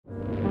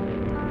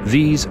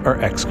These are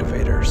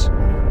excavators.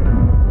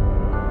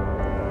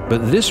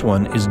 But this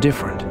one is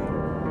different.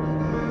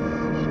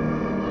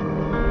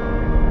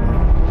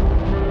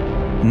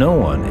 No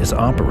one is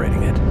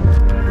operating it.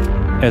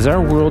 As our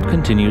world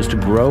continues to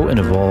grow and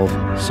evolve,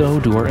 so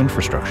do our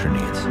infrastructure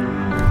needs.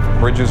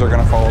 Bridges are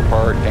going to fall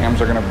apart,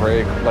 dams are going to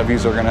break,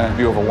 levees are going to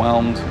be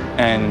overwhelmed,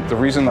 and the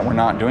reason that we're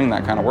not doing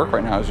that kind of work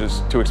right now is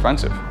just too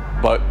expensive.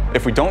 But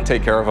if we don't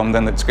take care of them,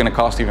 then it's going to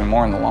cost even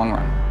more in the long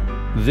run.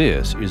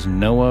 This is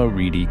Noah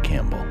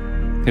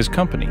Ready-Campbell. His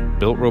company,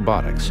 Built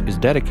Robotics, is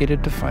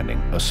dedicated to finding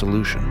a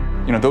solution.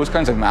 You know, those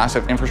kinds of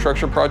massive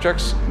infrastructure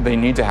projects, they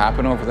need to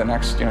happen over the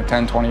next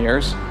 10, 20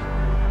 years.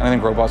 And I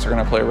think robots are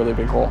going to play a really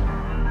big role.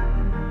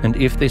 And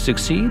if they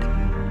succeed,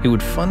 it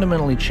would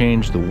fundamentally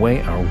change the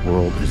way our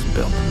world is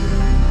built.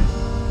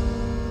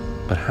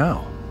 But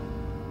how?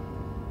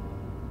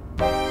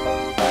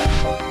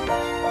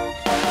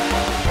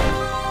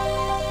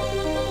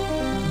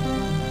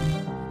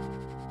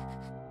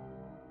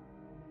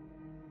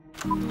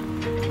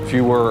 If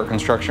you were a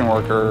construction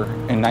worker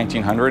in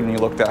 1900 and you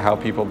looked at how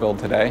people build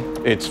today,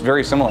 it's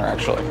very similar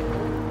actually.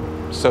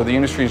 So the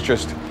industry's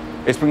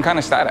it's been kind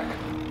of static.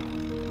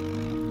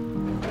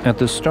 At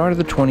the start of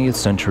the 20th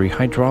century,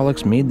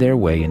 hydraulics made their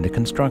way into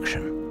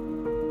construction.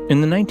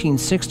 In the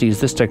 1960s,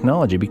 this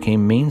technology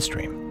became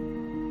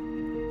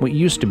mainstream. What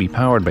used to be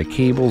powered by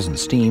cables and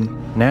steam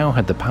now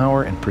had the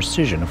power and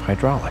precision of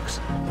hydraulics.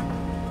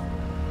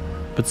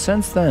 But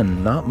since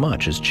then, not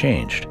much has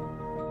changed.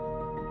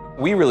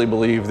 We really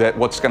believe that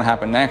what's going to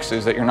happen next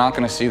is that you're not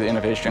going to see the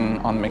innovation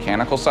on the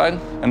mechanical side,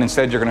 and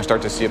instead you're going to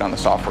start to see it on the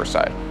software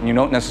side. You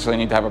don't necessarily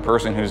need to have a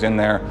person who's in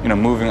there,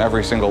 moving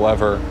every single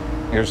lever.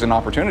 There's an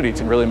opportunity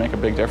to really make a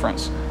big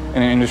difference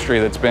in an industry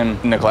that's been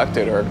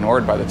neglected or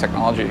ignored by the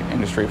technology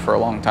industry for a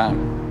long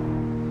time.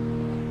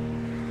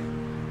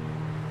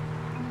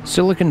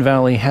 Silicon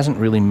Valley hasn't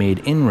really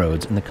made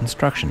inroads in the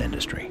construction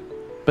industry,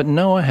 but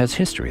Noah has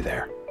history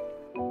there.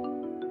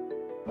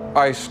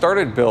 I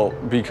started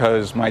Built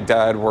because my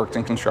dad worked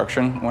in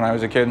construction when I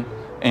was a kid,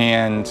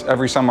 and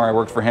every summer I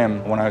worked for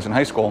him when I was in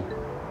high school.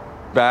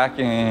 Back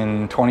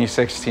in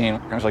 2016,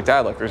 I was like,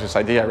 Dad, there's this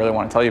idea I really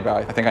want to tell you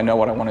about. I think I know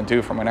what I want to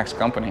do for my next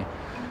company.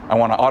 I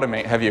want to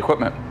automate heavy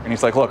equipment. And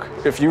he's like, look,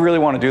 if you really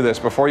want to do this,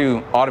 before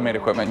you automate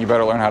equipment, you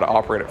better learn how to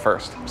operate it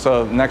first.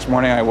 So the next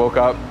morning I woke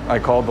up, I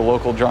called the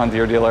local John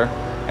Deere dealer,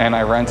 and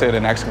I rented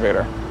an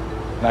excavator.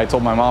 And I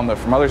told my mom that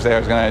for Mother's Day I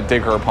was going to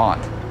dig her a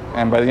pond.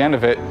 And by the end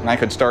of it, I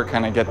could start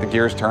kind of get the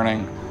gears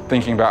turning,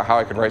 thinking about how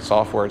I could write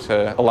software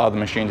to allow the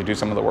machine to do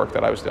some of the work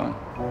that I was doing.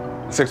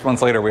 6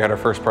 months later, we had our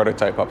first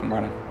prototype up and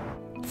running.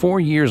 4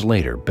 years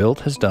later, Built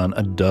has done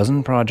a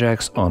dozen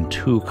projects on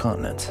 2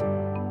 continents.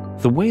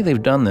 The way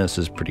they've done this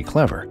is pretty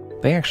clever.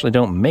 They actually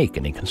don't make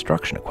any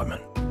construction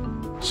equipment.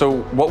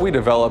 So what we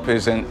develop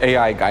is an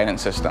AI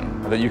guidance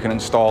system that you can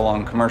install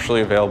on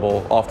commercially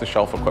available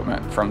off-the-shelf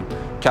equipment from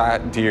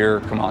Cat, Deere,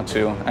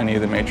 Komatsu, any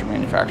of the major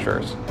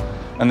manufacturers.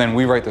 And then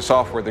we write the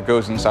software that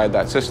goes inside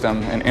that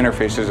system and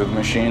interfaces with the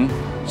machine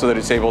so that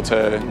it's able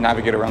to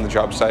navigate around the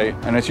job site.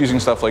 And it's using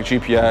stuff like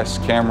GPS,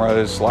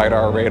 cameras,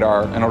 LiDAR,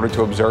 radar in order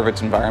to observe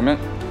its environment.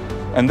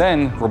 And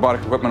then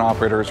robotic equipment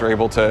operators are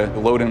able to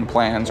load in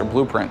plans or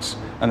blueprints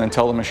and then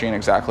tell the machine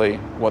exactly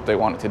what they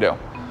want it to do.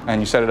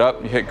 And you set it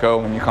up, you hit go,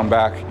 and you come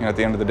back at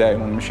the end of the day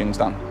when the machine's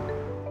done.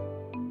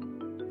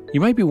 You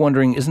might be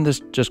wondering, isn't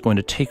this just going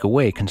to take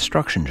away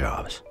construction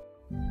jobs?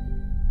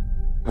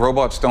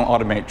 Robots don't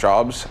automate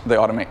jobs, they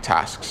automate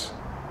tasks.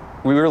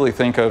 We really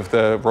think of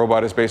the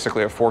robot as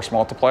basically a force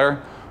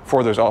multiplier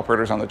for those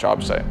operators on the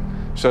job site.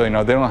 So, they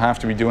don't have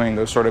to be doing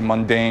those sort of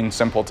mundane,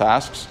 simple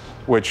tasks,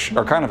 which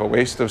are kind of a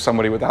waste of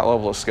somebody with that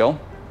level of skill.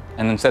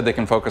 And instead they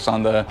can focus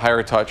on the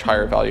higher touch,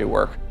 higher value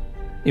work.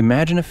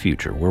 Imagine a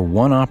future where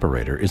one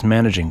operator is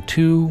managing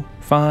 2,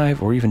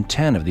 5, or even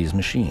 10 of these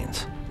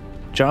machines.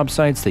 Job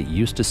sites that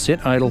used to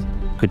sit idle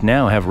could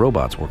now have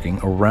robots working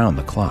around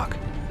the clock.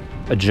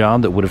 A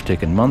job that would have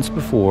taken months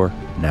before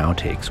now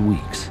takes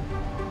weeks.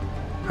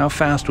 How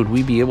fast would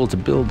we be able to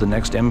build the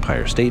next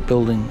Empire State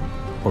Building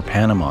or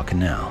Panama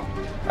Canal?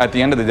 At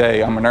the end of the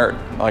day, I'm a nerd.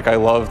 I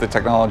love the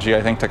technology.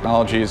 I think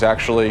technology is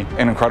actually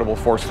an incredible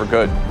force for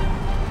good.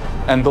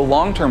 And the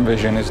long-term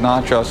vision is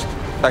not just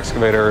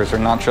excavators or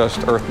not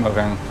just earth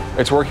moving.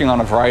 It's working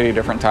on a variety of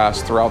different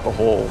tasks throughout the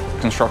whole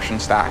construction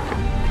stack.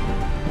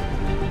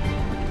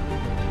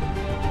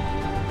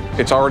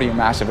 It's already a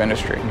massive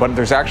industry, but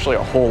there's actually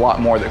a whole lot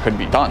more that could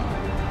be done.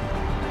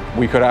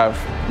 We could have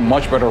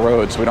much better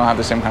roads, so we don't have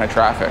the same kind of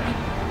traffic.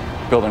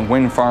 Building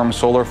wind farms,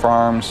 solar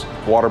farms,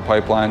 water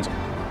pipelines,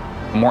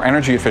 more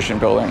energy efficient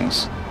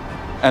buildings.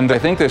 And I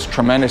think there's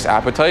tremendous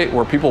appetite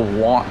where people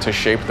want to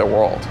shape the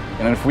world.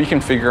 And if we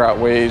can figure out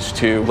ways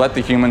to let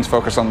the humans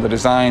focus on the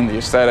design, the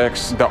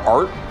aesthetics, the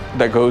art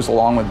that goes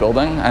along with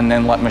building, and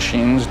then let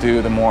machines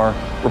do the more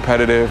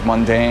repetitive,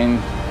 mundane,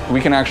 we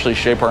can actually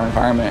shape our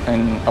environment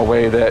in a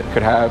way that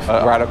could have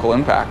a radical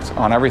impact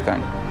on everything.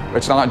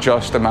 It's not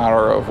just a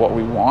matter of what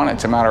we want,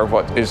 it's a matter of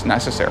what is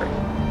necessary.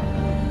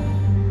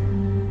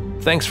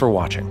 Thanks for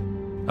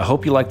watching. I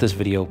hope you liked this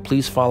video.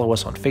 Please follow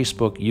us on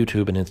Facebook,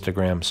 YouTube, and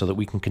Instagram so that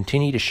we can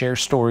continue to share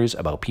stories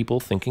about people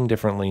thinking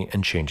differently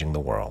and changing the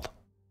world.